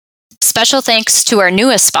Special thanks to our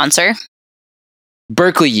newest sponsor,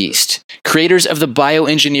 Berkeley Yeast, creators of the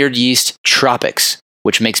bioengineered yeast Tropics,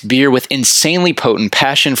 which makes beer with insanely potent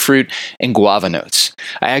passion fruit and guava notes.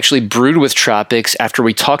 I actually brewed with Tropics after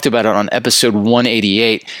we talked about it on episode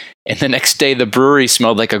 188, and the next day the brewery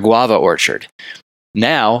smelled like a guava orchard.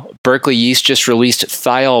 Now, Berkeley Yeast just released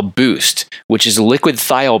Thiol Boost, which is a liquid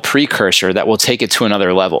thiol precursor that will take it to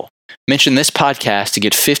another level. Mention this podcast to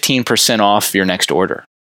get 15% off your next order.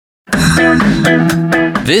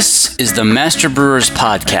 This is the Master Brewers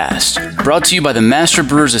Podcast, brought to you by the Master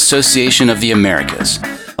Brewers Association of the Americas,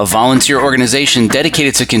 a volunteer organization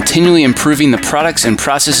dedicated to continually improving the products and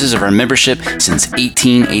processes of our membership since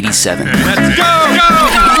 1887. Let's go!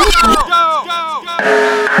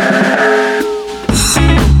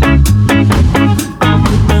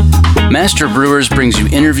 Master Brewers brings you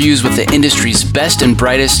interviews with the industry's best and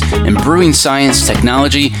brightest in brewing science,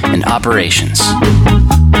 technology, and operations.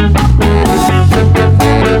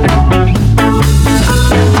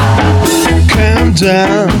 Calm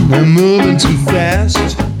down, I'm moving too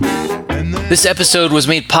fast. This episode was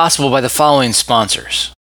made possible by the following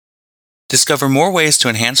sponsors. Discover more ways to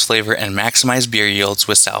enhance flavor and maximize beer yields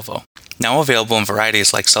with Salvo. Now available in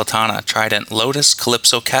varieties like Sultana, Trident, Lotus,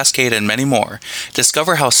 Calypso, Cascade, and many more.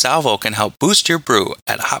 Discover how Salvo can help boost your brew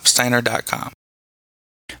at hopsteiner.com.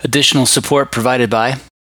 Additional support provided by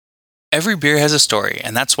Every beer has a story,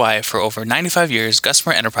 and that's why, for over 95 years,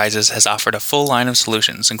 Gusmer Enterprises has offered a full line of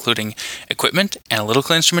solutions, including equipment,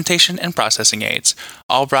 analytical instrumentation, and processing aids,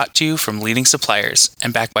 all brought to you from leading suppliers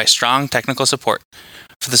and backed by strong technical support.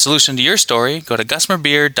 For the solution to your story, go to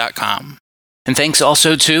gusmerbeer.com. And thanks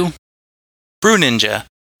also to Brew Ninja,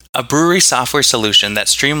 a brewery software solution that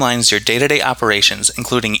streamlines your day-to-day operations,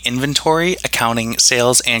 including inventory, accounting,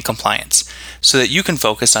 sales, and compliance, so that you can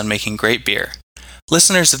focus on making great beer.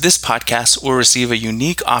 Listeners of this podcast will receive a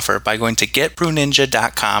unique offer by going to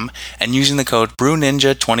getbrewninja.com and using the code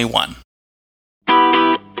BrewNinja21.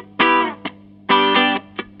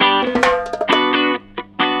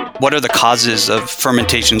 What are the causes of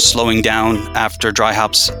fermentation slowing down after dry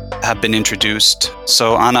hops have been introduced?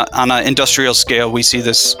 So on an industrial scale, we see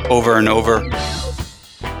this over and over.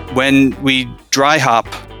 When we dry hop,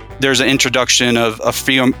 there's an introduction of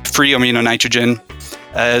free amino nitrogen,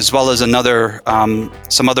 as well as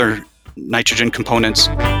some other nitrogen components.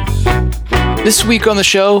 This week on the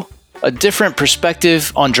show, a different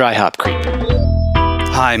perspective on dry hop creep.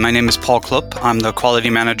 Hi, my name is Paul Klupp. I'm the quality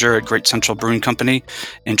manager at Great Central Brewing Company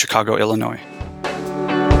in Chicago, Illinois.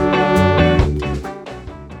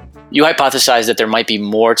 You hypothesize that there might be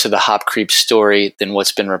more to the hop creep story than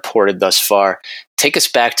what's been reported thus far. Take us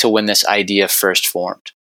back to when this idea first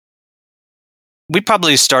formed. We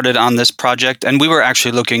probably started on this project, and we were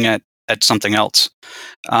actually looking at something else.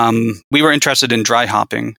 We were interested in dry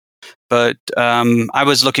hopping, but I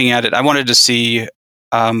was looking at it. I wanted to see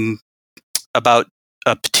about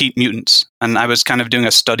petite mutants, and I was kind of doing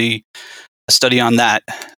a study on that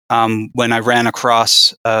when I ran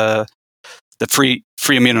across the free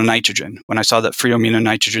amino nitrogen. When I saw that free amino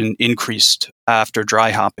nitrogen increased after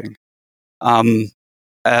dry hopping.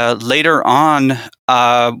 Later on,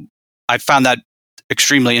 I found that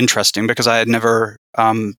extremely interesting because I had never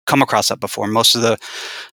come across that before. Most of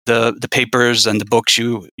the papers and the books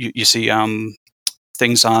you see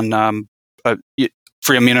things on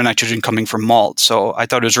free amino nitrogen coming from malt. So I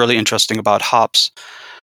thought it was really interesting about hops.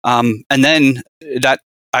 And then that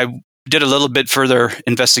I did a little bit further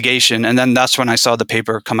investigation, and then that's when I saw the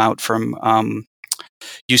paper come out from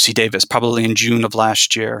UC Davis, probably in June of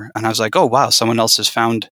last year. And I was like, oh wow, someone else has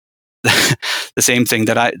found the same thing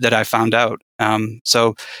that I found out.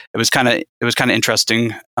 So it was kind of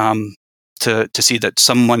interesting to see that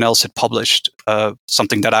someone else had published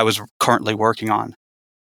something that I was currently working on.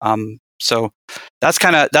 So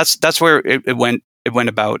that's where it went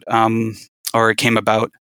about, or it came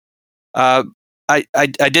about. I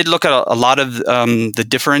did look at a lot of the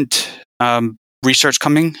different research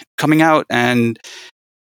coming out, and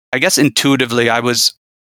I guess intuitively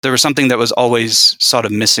there was something that was always sort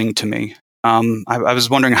of missing to me. I was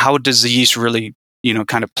wondering, how does the yeast really,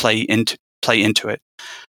 kind of play into it,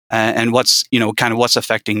 and what's what's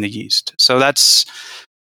affecting the yeast. So that's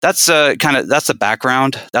the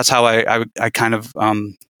background. That's how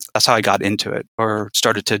that's how I got into it, or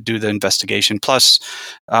started to do the investigation. Plus,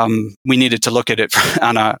 we needed to look at it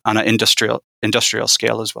on an industrial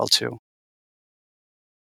scale as well too.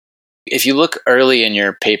 If you look early in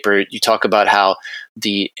your paper, you talk about how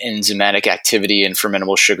the enzymatic activity in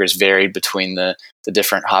fermentable sugars varied between the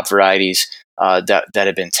different hop varieties that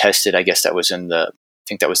had been tested. I guess that was I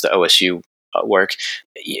think that was the OSU work.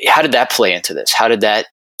 How did that play into this? How did that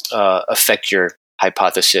affect your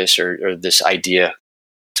hypothesis or this idea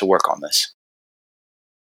to work on this?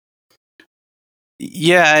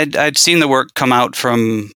 Yeah, I'd seen the work come out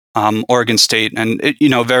from Oregon State, and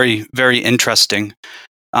very, very interesting.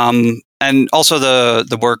 And also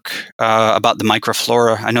the work about the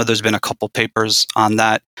microflora. I know there's been a couple papers on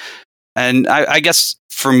that. And I guess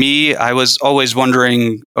for me, I was always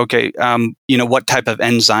wondering, okay, what type of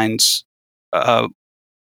enzymes,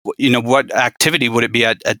 what activity would it be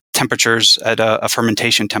at temperatures, at a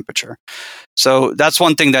fermentation temperature? So that's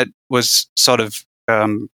one thing that was sort of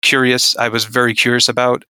curious. I was very curious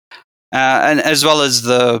about. And as well as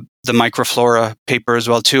the microflora paper as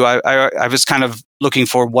well too. I was kind of looking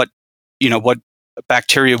for what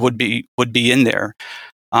bacteria would be in there.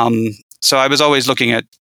 So I was always looking at.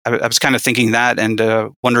 I was kind of thinking that and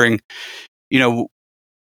wondering, more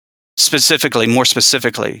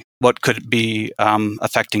specifically, what could be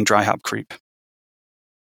affecting dry hop creep.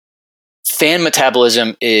 Fan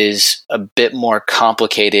metabolism is a bit more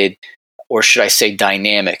complicated, or should I say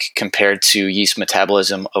dynamic, compared to yeast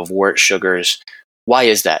metabolism of wort sugars. Why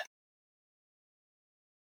is that?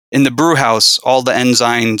 In the brew house, all the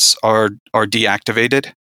enzymes are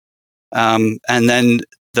deactivated, and then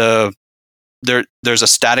there's a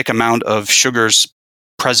static amount of sugars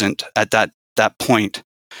present at that point.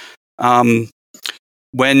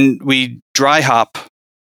 When we dry hop,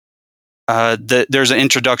 there's an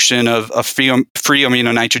introduction of free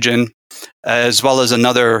amino nitrogen, as well as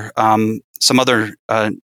some other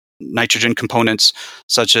nitrogen components,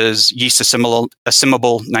 such as yeast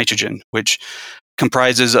assimilable nitrogen, which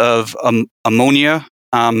comprises of ammonia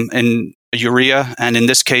and urea, and in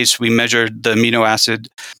this case, we measured the amino acid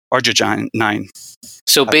arginine.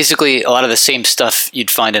 So basically, a lot of the same stuff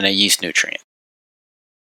you'd find in a yeast nutrient.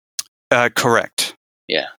 Correct.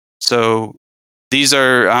 Yeah. So these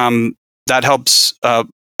are that helps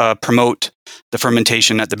promote the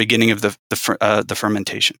fermentation at the beginning of the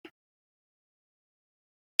fermentation.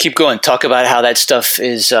 Keep going. Talk about how that stuff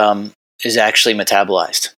is actually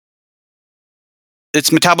metabolized. It's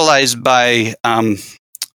metabolized by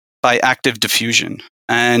active diffusion.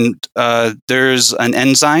 And there's an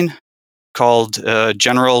enzyme called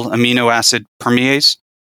general amino acid permease,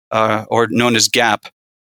 or known as GAP.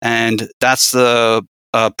 And that's the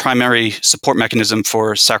primary support mechanism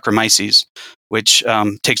for Saccharomyces, which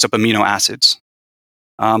takes up amino acids.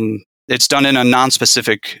 It's done in a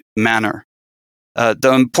non-specific manner.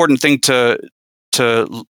 The important thing to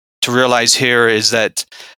realize here is that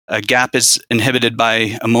GAP is inhibited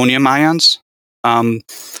by ammonium ions.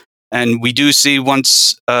 And we do see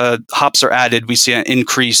once hops are added, we see an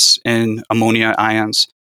increase in ammonia ions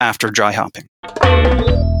after dry hopping.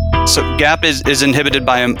 So GAP is inhibited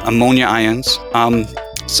by ammonia ions.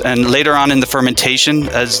 And later on in the fermentation,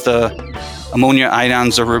 as the ammonia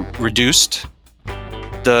ions are reduced,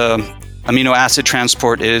 the amino acid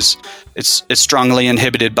transport is strongly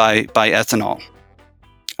inhibited by ethanol.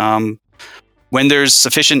 When there's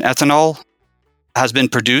sufficient ethanol has been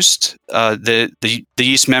produced, the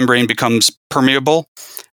yeast membrane becomes permeable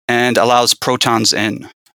and allows protons in.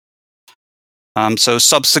 So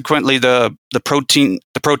subsequently, the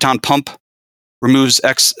proton pump removes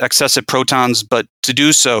excessive protons, but to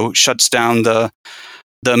do so shuts down the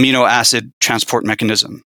amino acid transport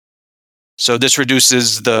mechanism. So this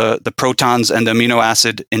reduces the protons and the amino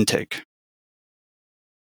acid intake.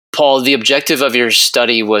 Paul, the objective of your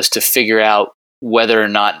study was to figure out whether or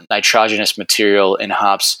not nitrogenous material in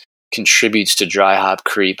hops contributes to dry hop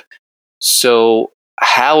creep. So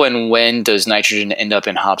how and when does nitrogen end up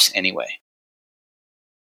in hops anyway?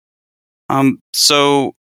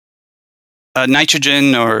 So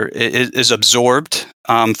nitrogen is absorbed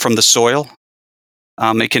from the soil.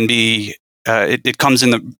 It can be it comes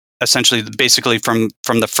in basically from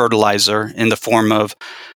the fertilizer in the form of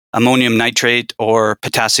ammonium nitrate or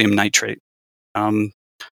potassium nitrate.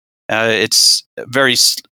 It's very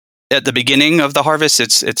at the beginning of the harvest.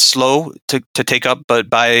 It's slow to take up, but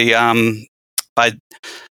by the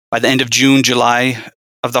end of June, July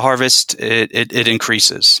of the harvest, it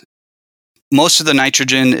increases. Most of the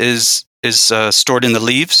nitrogen is stored in the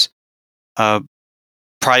leaves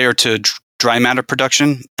prior to dry matter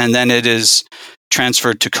production, and then it is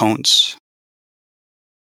transferred to cones.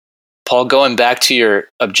 Paul, going back to your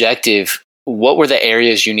objective, what were the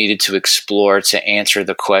areas you needed to explore to answer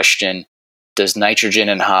the question, does nitrogen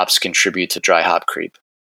in hops contribute to dry hop creep?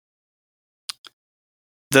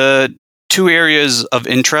 The two areas of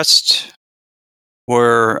interest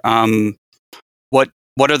were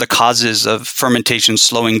what are the causes of fermentation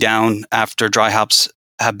slowing down after dry hops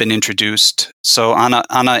have been introduced? So on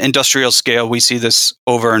an industrial scale, we see this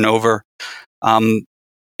over and over.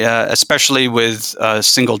 especially with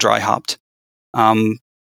single dry hopped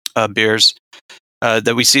beers,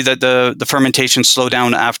 that we see that the fermentation slow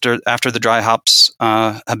down after the dry hops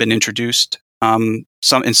have been introduced.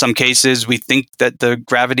 In some cases, we think that the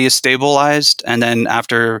gravity is stabilized, and then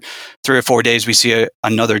after 3 or 4 days, we see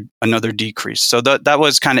another decrease. So that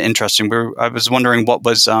was kind of interesting. I was wondering what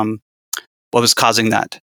was causing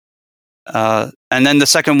that. And then the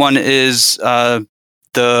second one is the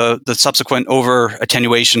subsequent over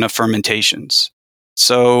attenuation of fermentations.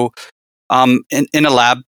 So in a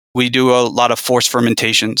lab, we do a lot of forced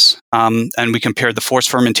fermentations, and we compare the forced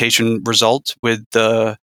fermentation result with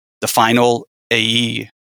the final AE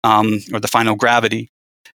or the final gravity.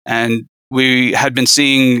 And we had been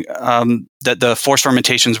seeing that the forced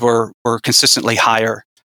fermentations were consistently higher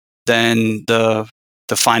than the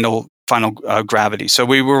final gravity. So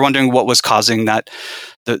we were wondering what was causing that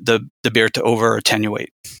the beer to over attenuate.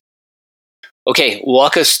 Okay,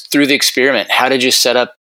 walk us through the experiment. How did you set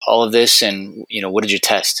up all of this, and what did you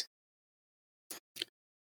test?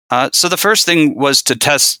 So the first thing was to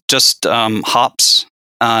test just hops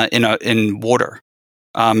in water,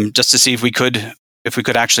 just to see if we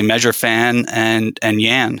could actually measure FAN and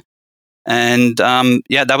YAN, and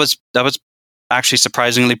that was actually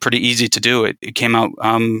surprisingly pretty easy to do. It came out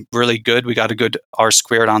really good. We got a good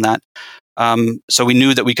R² on that, so we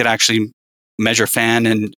knew that we could actually measure FAN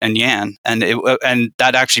and YAN, and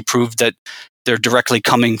that actually proved that they're directly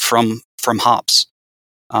coming from hops.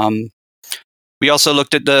 We also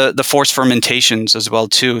looked at the forced fermentations as well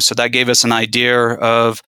too, so that gave us an idea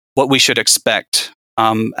of what we should expect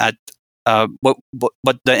at what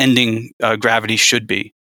the ending gravity should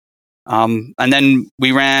be. And then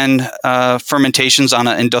we ran fermentations on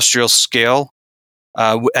an industrial scale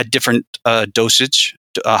at different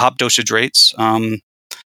hop dosage rates,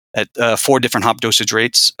 at 4 different hop dosage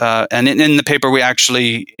rates. And in the paper, we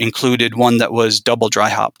actually included one that was double dry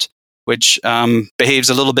hopped, which behaves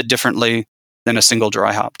a little bit differently than a single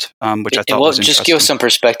dry hopped, which I thought was interesting. Just give us some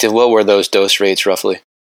perspective. What were those dose rates roughly?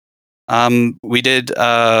 We did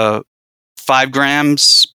 5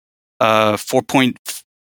 grams, 5 grams,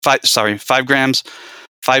 5.4,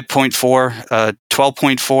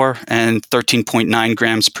 12.4, and 13.9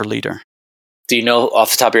 grams per liter. Do you know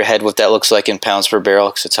off the top of your head what that looks like in pounds per barrel?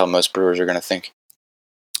 Because that's how most brewers are going to think.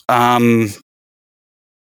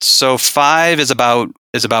 So 5 is about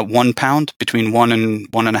 1 pound, between 1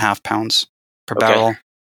 and 1.5 pounds per barrel.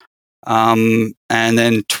 And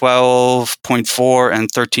then 12.4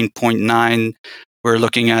 and 13.9, we're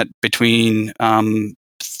looking at between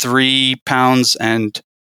 3 pounds and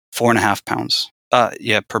 4.5 pounds.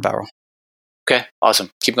 Per barrel. Okay, awesome.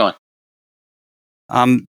 Keep going.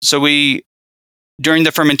 So during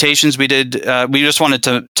the fermentations, we just wanted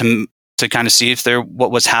to kind of see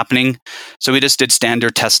what was happening. So we just did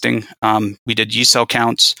standard testing. We did yeast cell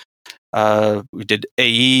counts. We did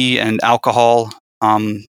AE and alcohol,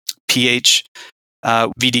 pH,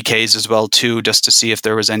 VDKs as well too, just to see if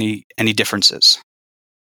there was any differences.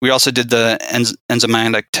 We also did the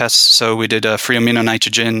enzymatic tests. So we did free amino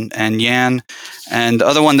nitrogen and YAN. And the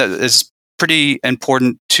other one that is pretty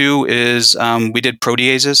important too is we did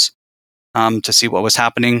proteases to see what was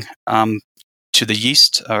happening to the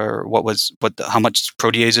yeast, or how much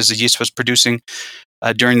proteases the yeast was producing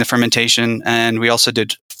during the fermentation. And we also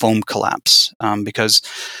did foam collapse because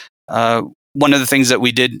one of the things that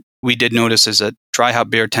we did notice is that dry hop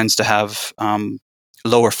beer tends to have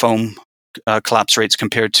lower foam collapse rates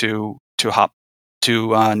compared to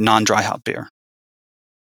non-dry hop beer.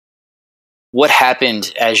 What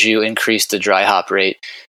happened as you increased the dry hop rate?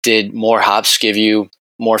 Did more hops give you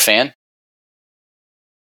more FAN?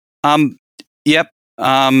 Yep.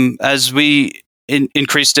 As we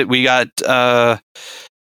increased it, we got definitely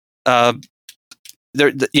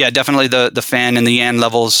the FAN and the YAN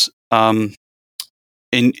levels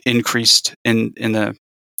increased in the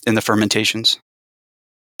fermentations.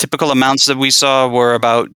 Typical amounts that we saw were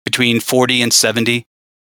about between 40 and 70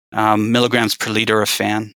 milligrams per liter of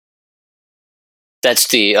FAN. That's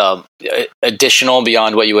the additional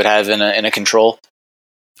beyond what you would have in a control?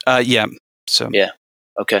 Yeah. So. Yeah.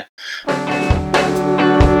 Okay.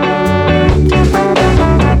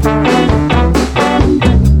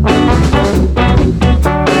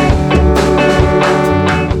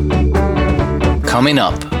 Coming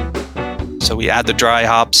up. So we add the dry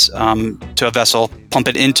hops to a vessel, pump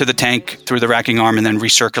it into the tank through the racking arm, and then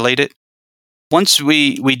recirculate it. Once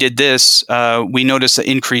we did this, we noticed an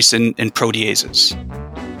increase in proteases.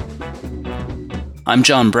 I'm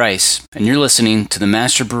John Bryce, and you're listening to the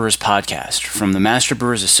Master Brewers Podcast from the Master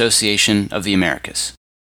Brewers Association of the Americas.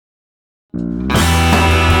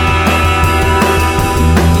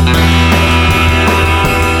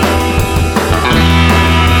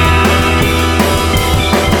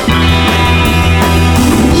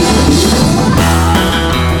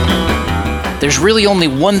 really only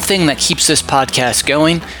one thing that keeps this podcast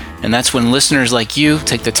going, and that's when listeners like you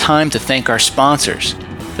take the time to thank our sponsors.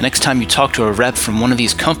 The next time you talk to a rep from one of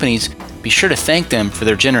these companies, be sure to thank them for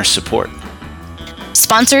their generous support.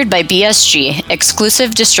 Sponsored by BSG,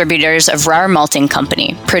 exclusive distributors of Rahr Malting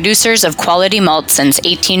Company, producers of quality malt since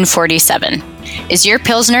 1847. Is your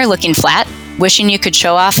Pilsner looking flat? Wishing you could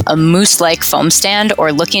show off a mousse-like foam stand,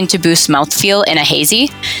 or looking to boost mouthfeel in a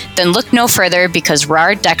hazy? Then look no further, because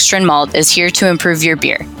Rahr Dextrin Malt is here to improve your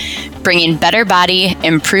beer. Bringing better body,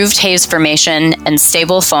 improved haze formation, and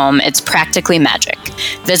stable foam, it's practically magic.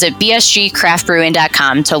 Visit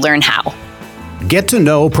bsgcraftbrewing.com to learn how. Get to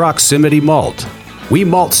know Proximity Malt. We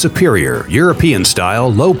malt superior,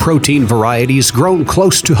 European-style, low-protein varieties grown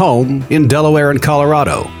close to home in Delaware and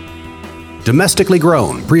Colorado. Domestically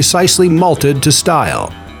grown, precisely malted to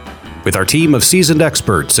style. With our team of seasoned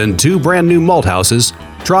experts and 2 brand new malt houses,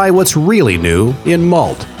 try what's really new in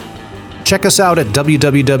malt. Check us out at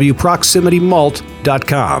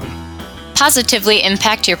www.proximitymalt.com. Positively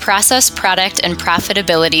impact your process, product, and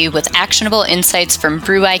profitability with actionable insights from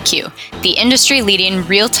BrewIQ, the industry-leading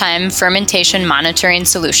real-time fermentation monitoring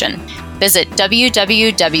solution. Visit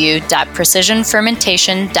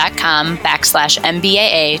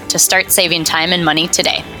www.precisionfermentation.com/MBAA to start saving time and money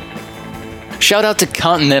today. Shout out to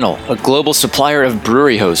Continental, a global supplier of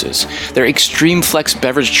brewery hoses. Their Extreme Flex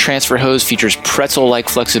beverage transfer hose features pretzel-like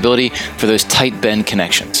flexibility for those tight bend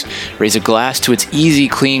connections. Raise a glass to its easy,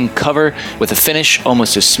 clean cover with a finish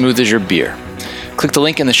almost as smooth as your beer. Click the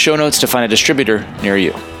link in the show notes to find a distributor near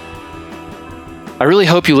you. I really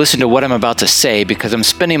hope you listen to what I'm about to say, because I'm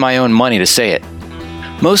spending my own money to say it.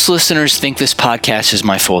 Most listeners think this podcast is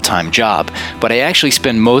my full-time job, but I actually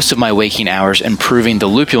spend most of my waking hours improving the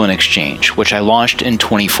Lupulin Exchange, which I launched in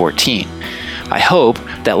 2014. I hope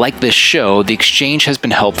that, like this show, the Exchange has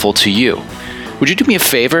been helpful to you. Would you do me a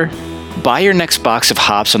favor? Buy your next box of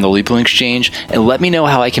hops on the Lupulin Exchange and let me know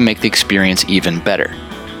how I can make the experience even better.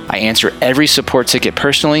 I answer every support ticket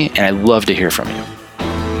personally, and I'd love to hear from you.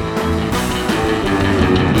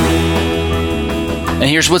 And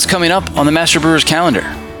here's what's coming up on the Master Brewers calendar.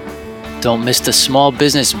 Don't miss the Small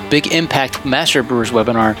Business Big Impact Master Brewers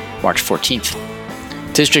webinar, March 14th.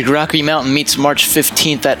 District Rocky Mountain meets March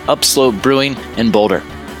 15th at Upslope Brewing in Boulder.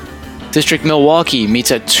 District Milwaukee meets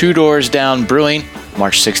at Two Doors Down Brewing,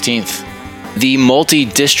 March 16th. The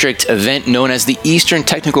multi-district event known as the Eastern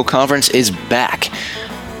Technical Conference is back,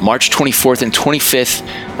 March 24th and 25th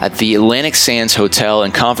at the Atlantic Sands Hotel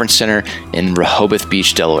and Conference Center in Rehoboth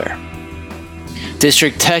Beach, Delaware.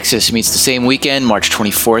 District Texas meets the same weekend, March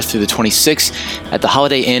 24th through the 26th, at the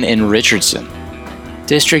Holiday Inn in Richardson.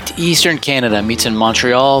 District Eastern Canada meets in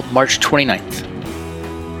Montreal, March 29th.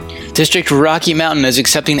 District Rocky Mountain is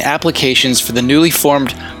accepting applications for the newly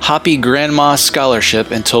formed Hoppy Grandma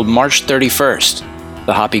Scholarship until March 31st.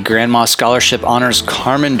 The Hoppy Grandma Scholarship honors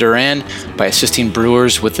Carmen Duran by assisting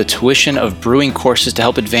brewers with the tuition of brewing courses to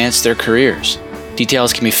help advance their careers.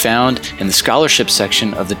 Details can be found in the scholarship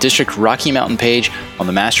section of the District Rocky Mountain page on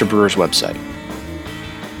the Master Brewers website.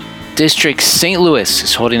 District St. Louis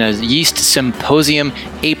is holding a yeast symposium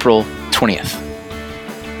April 20th.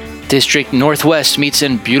 District Northwest meets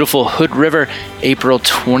in beautiful Hood River April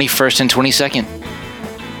 21st and 22nd.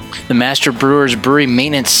 The Master Brewers Brewery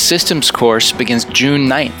Maintenance Systems course begins June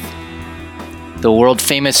 9th. The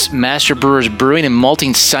world-famous Master Brewers Brewing and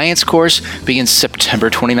Malting Science course begins September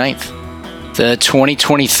 29th. The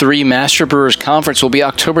 2023 Master Brewers Conference will be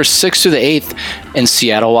October 6th through the 8th in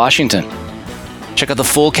Seattle, Washington. Check out the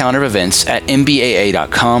full calendar of events at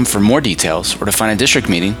mbaa.com for more details or to find a district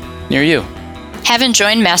meeting near you. Haven't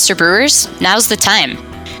joined Master Brewers? Now's the time.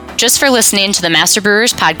 Just for listening to the Master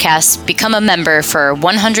Brewers podcast, become a member for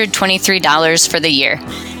 $123 for the year.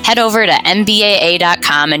 Head over to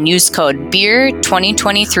mbaa.com and use code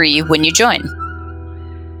BEER2023 when you join.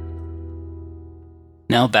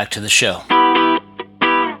 Now back to the show.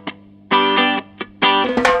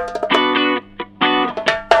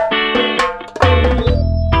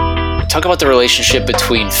 Talk about the relationship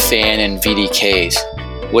between FAN and VDKs.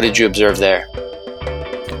 What did you observe there?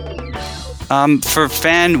 For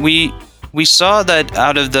FAN, we saw that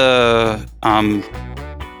out of the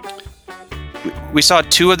we saw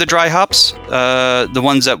 2 of the dry hops, the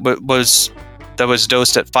ones that was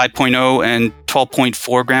dosed at 5.0 and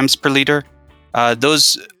 12.4 grams per liter.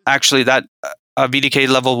 Those actually, that VDK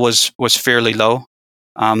level was fairly low.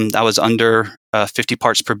 That was under 50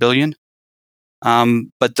 parts per billion.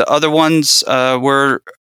 But the other ones were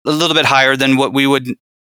a little bit higher than what we would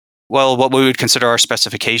consider our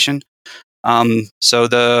specification. So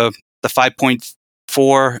the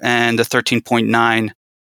 5.4 and the 13.9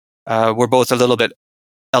 were both a little bit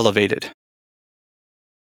elevated.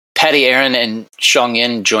 Patty Aaron and Xiong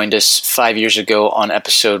Yin joined us 5 years ago on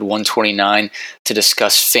episode 129 to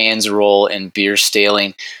discuss fans' role in beer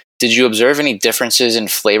staling. Did you observe any differences in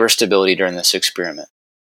flavor stability during this experiment?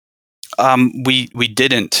 We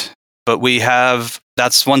didn't, but we have.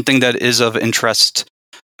 That's one thing that is of interest.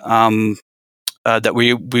 That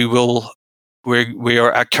we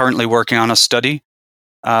are currently working on a study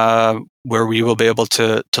where we will be able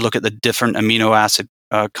to look at the different amino acid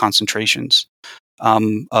concentrations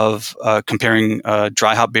of comparing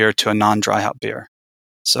dry hop beer to a non-dry hop beer.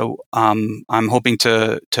 So I'm hoping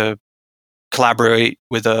to collaborate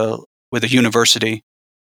with a university,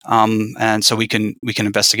 and so we can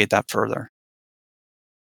investigate that further.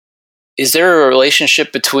 Is there a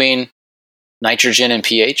relationship between nitrogen and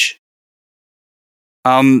pH?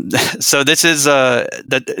 So this is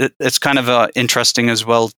that it's kind of interesting as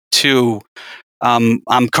well too.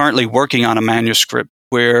 I'm currently working on a manuscript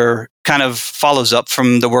where kind of follows up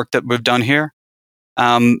from the work that we've done here,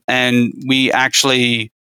 and we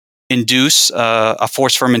actually induce a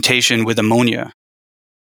forced fermentation with ammonia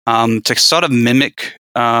to sort of mimic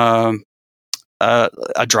a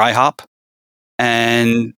dry hop,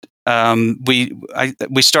 and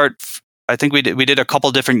we start. I think we did a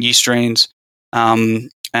couple different yeast strains.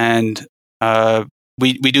 And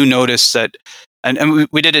we do notice that, and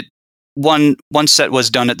we did it. One set was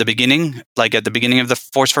done at the beginning, like at the beginning of the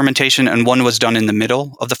forced fermentation, and one was done in the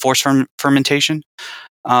middle of the forced fermentation.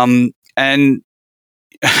 And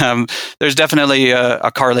there's definitely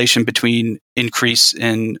a correlation between increase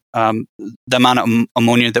in the amount of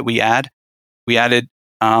ammonia that we add. We added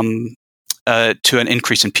to an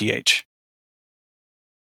increase in pH.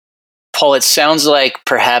 Paul, it sounds like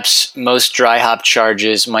perhaps most dry hop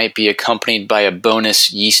charges might be accompanied by a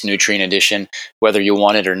bonus yeast nutrient addition, whether you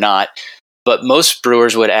want it or not. But most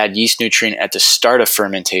brewers would add yeast nutrient at the start of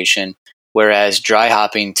fermentation, whereas dry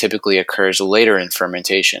hopping typically occurs later in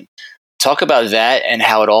fermentation. Talk about that and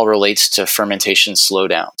how it all relates to fermentation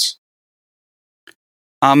slowdowns.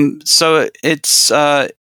 So it's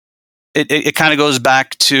it kind of goes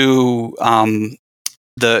back to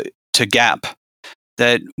GAP.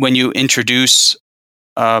 That when you introduce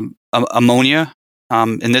ammonia,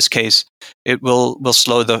 in this case, it will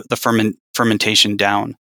slow the fermentation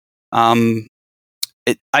down. I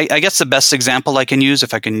guess the best example I can use,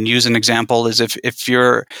 if I can use an example, is if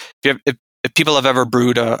people have ever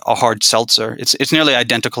brewed a hard seltzer, it's nearly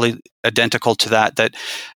identical to that. That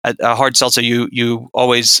a hard seltzer, you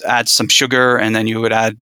always add some sugar, and then you would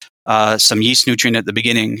add some yeast nutrient at the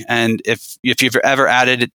beginning, and if you've ever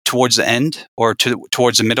added it towards the end or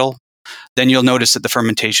towards the middle, then you'll notice that the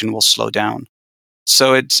fermentation will slow down.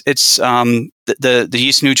 So it's the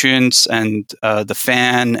yeast nutrients and the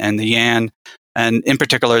FAN and the YAN, and in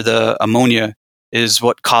particular the ammonia, is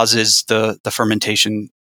what causes the fermentation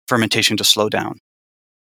to slow down.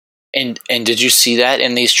 And did you see that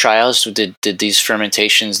in these trials? Did these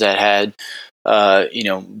fermentations that had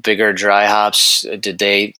bigger dry hops, did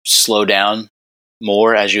they slow down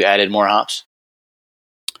more as you added more hops?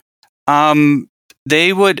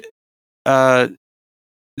 They would. I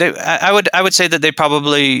would say that they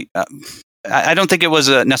probably. I don't think it was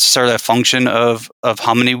necessarily a function of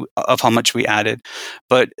how much we added,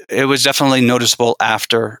 but it was definitely noticeable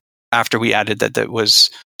after we added that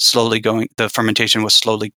was slowly going. The fermentation was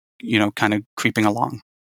slowly, kind of creeping along.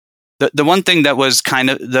 The one thing that was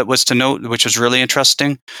to note, which was really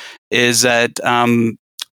interesting, is that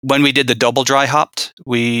when we did the double dry hopped,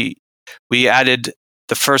 we added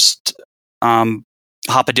the first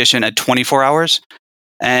hop addition at 24 hours,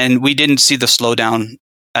 and we didn't see the slowdown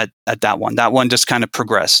at that one. That one just kind of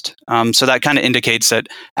progressed. So that kind of indicates that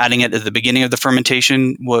adding it at the beginning of the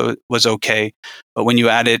fermentation was okay, but when you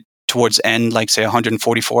add it towards end, like say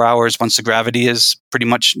 144 hours, once the gravity is pretty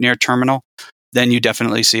much near terminal, then you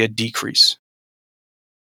definitely see a decrease.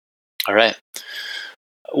 All right.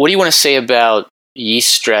 What do you want to say about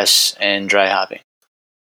yeast stress and dry hopping?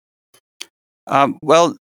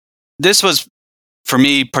 Well, this was, for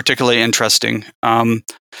me, particularly interesting. And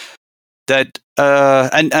to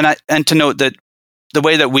note that the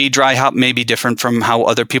way that we dry hop may be different from how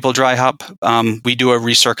other people dry hop. We do a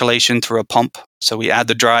recirculation through a pump, so we add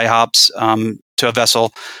the dry hops to a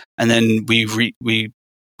vessel, and then we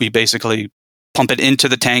basically pump it into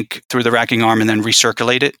the tank through the racking arm and then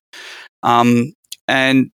recirculate it.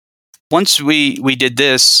 And once we did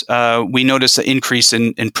this, we noticed an increase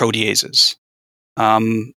in proteases,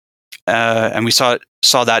 and we saw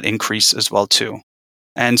that increase as well too.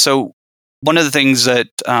 And so one of the things that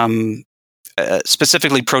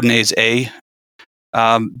specifically proteinase A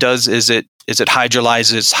does is it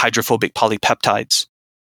hydrolyzes hydrophobic polypeptides.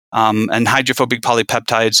 And hydrophobic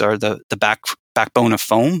polypeptides are the backbone of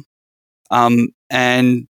foam.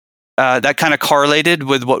 And that kind of correlated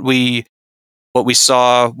with what we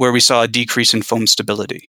saw, where we saw a decrease in foam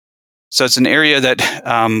stability. So it's an area that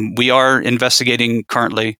we are investigating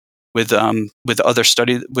currently with one of the other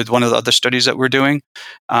studies that we're doing,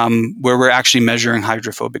 where we're actually measuring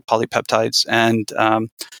hydrophobic polypeptides and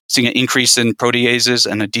seeing an increase in proteases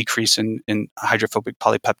and a decrease in hydrophobic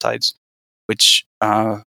polypeptides, which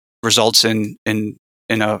results in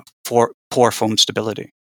a poor foam stability.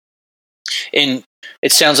 And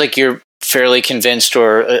it sounds like you're fairly convinced,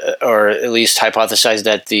 or at least hypothesized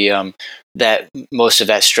that that most of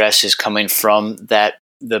that stress is coming from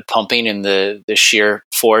the pumping and the shear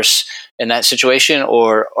force in that situation,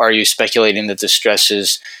 or are you speculating that the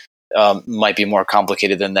stresses might be more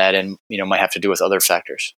complicated than that, and might have to do with other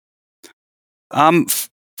factors?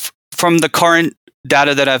 From the current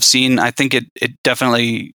data that I've seen, I think it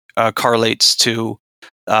definitely correlates to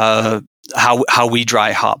how we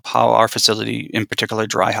dry hop, how our facility in particular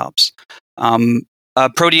dry hops.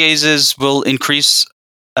 Proteases will increase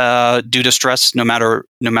due to stress, no matter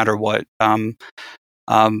what.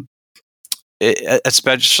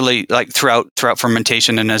 Especially like throughout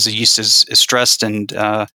fermentation, and as the yeast is stressed, and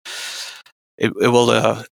it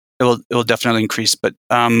will definitely increase. But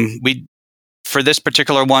for this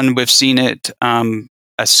particular one, we've seen it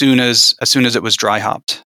as soon as it was dry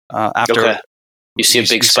hopped. After okay. You see a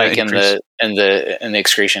big spike in the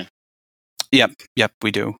excretion. Yep,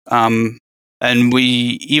 we do. And we,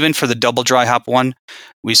 even for the double dry hop one,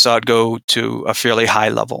 we saw it go to a fairly high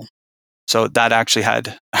level. So that actually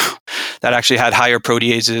had higher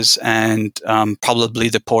proteases and probably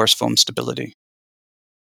the porous foam stability.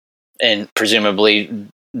 And presumably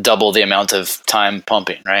double the amount of time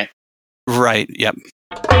pumping, right? Right, yep.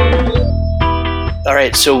 All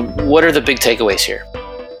right, so what are the big takeaways here?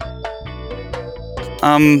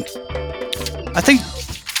 I think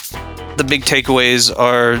the big takeaways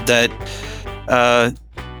are that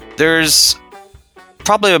there's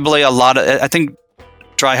probably a lot of, I think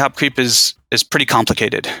dry hop creep is pretty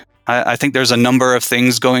complicated. I think there's a number of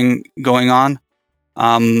things going on,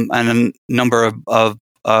 and a number of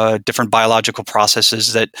different biological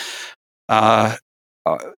processes that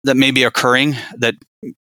may be occurring that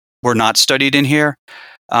were not studied in here.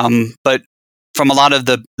 But from a lot of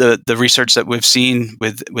the research that we've seen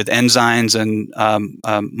with enzymes and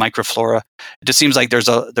microflora, it just seems like there's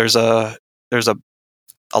a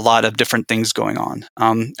lot of different things going on.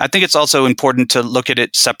 I think it's also important to look at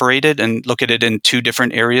it separated and look at it in two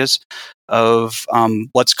different areas of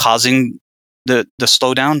what's causing the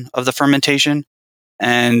slowdown of the fermentation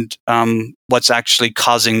and what's actually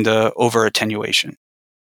causing the over attenuation.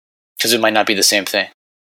 Because it might not be the same thing.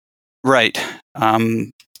 Right.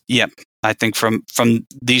 Yep. I think from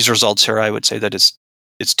these results here, I would say that it's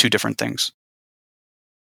two different things.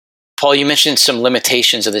 Paul, you mentioned some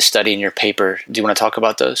limitations of this study in your paper. Do you want to talk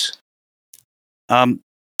about those?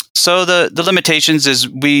 So the limitations is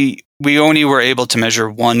we only were able to measure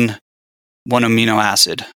one amino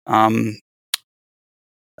acid, and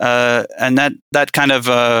that kind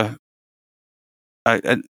of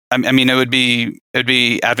I mean, it would be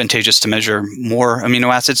advantageous to measure more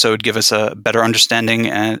amino acids, so it would give us a better understanding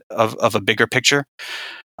of a bigger picture.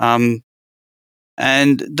 And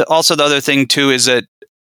also the other thing too is that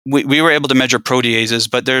we were able to measure proteases,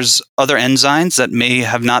 but there's other enzymes that may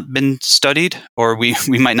have not been studied, or we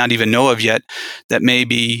might not even know of yet, that may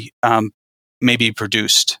be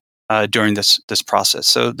produced during this process.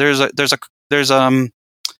 So there's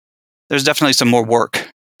definitely some more work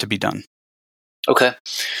to be done. Okay.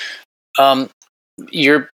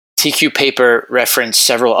 Your TQ paper referenced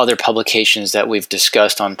several other publications that we've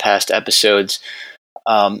discussed on past episodes.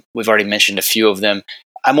 We've already mentioned a few of them.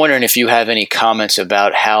 I'm wondering if you have any comments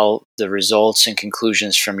about how the results and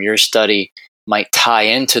conclusions from your study might tie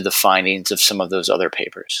into the findings of some of those other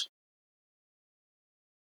papers.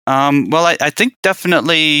 Well, I think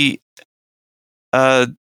definitely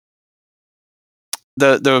the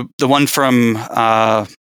one from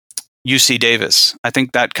UC Davis. I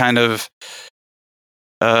think that kind of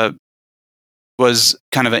was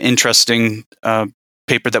kind of an interesting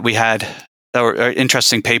paper that we had. Or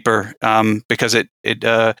interesting paper because we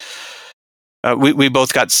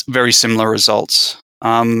both got very similar results.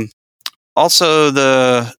 Also,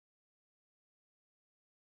 I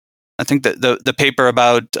think that the paper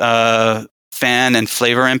about fan and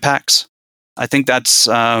flavor impacts. I think that's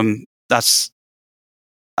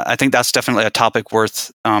definitely a topic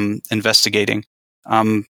worth investigating.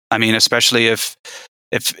 I mean, especially if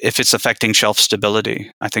it's affecting shelf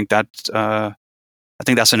stability. I think that's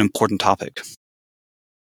an important topic.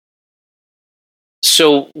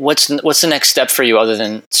 So what's the next step for you other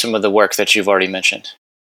than some of the work that you've already mentioned?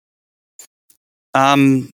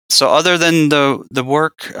 So other than the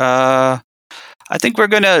work, I think we're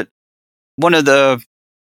gonna one of the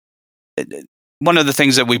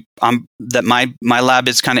things that that my lab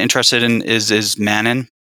is kind of interested in is Mannan.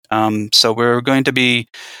 So we're going to be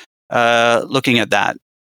looking at that.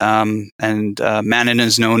 And Mannan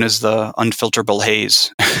is known as the unfilterable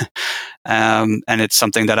haze, and it's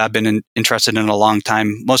something that I've been interested in a long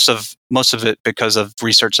time. Most of it because of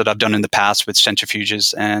research that I've done in the past with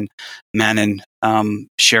centrifuges and Mannan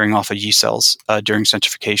shearing off of yeast cells during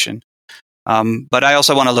centrifugation. But I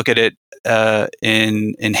also want to look at it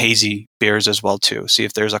in hazy beers as well too. See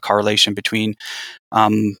if there's a correlation between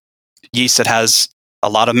yeast that has a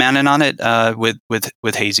lot of Mannan on it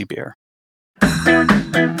with hazy beer.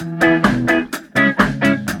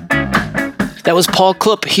 That was Paul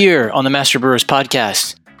Klupp here on the Master Brewers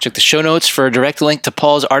Podcast. Check the show notes for a direct link to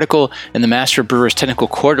Paul's article in the Master Brewers Technical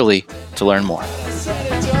Quarterly to learn more.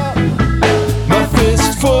 My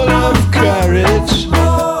fist full of courage.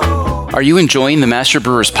 Are you enjoying the Master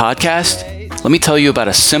Brewers Podcast? Let me tell you about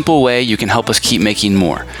a simple way you can help us keep making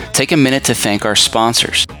more. Take a minute to thank our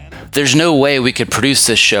sponsors. There's no way we could produce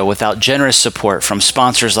this show without generous support from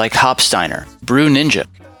sponsors like Hopsteiner, Brew Ninja,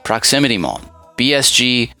 Proximity Malt,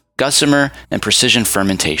 BSG, Gussamer, and Precision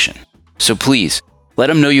Fermentation. So please, let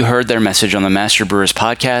them know you heard their message on the Master Brewers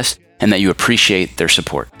Podcast and that you appreciate their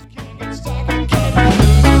support.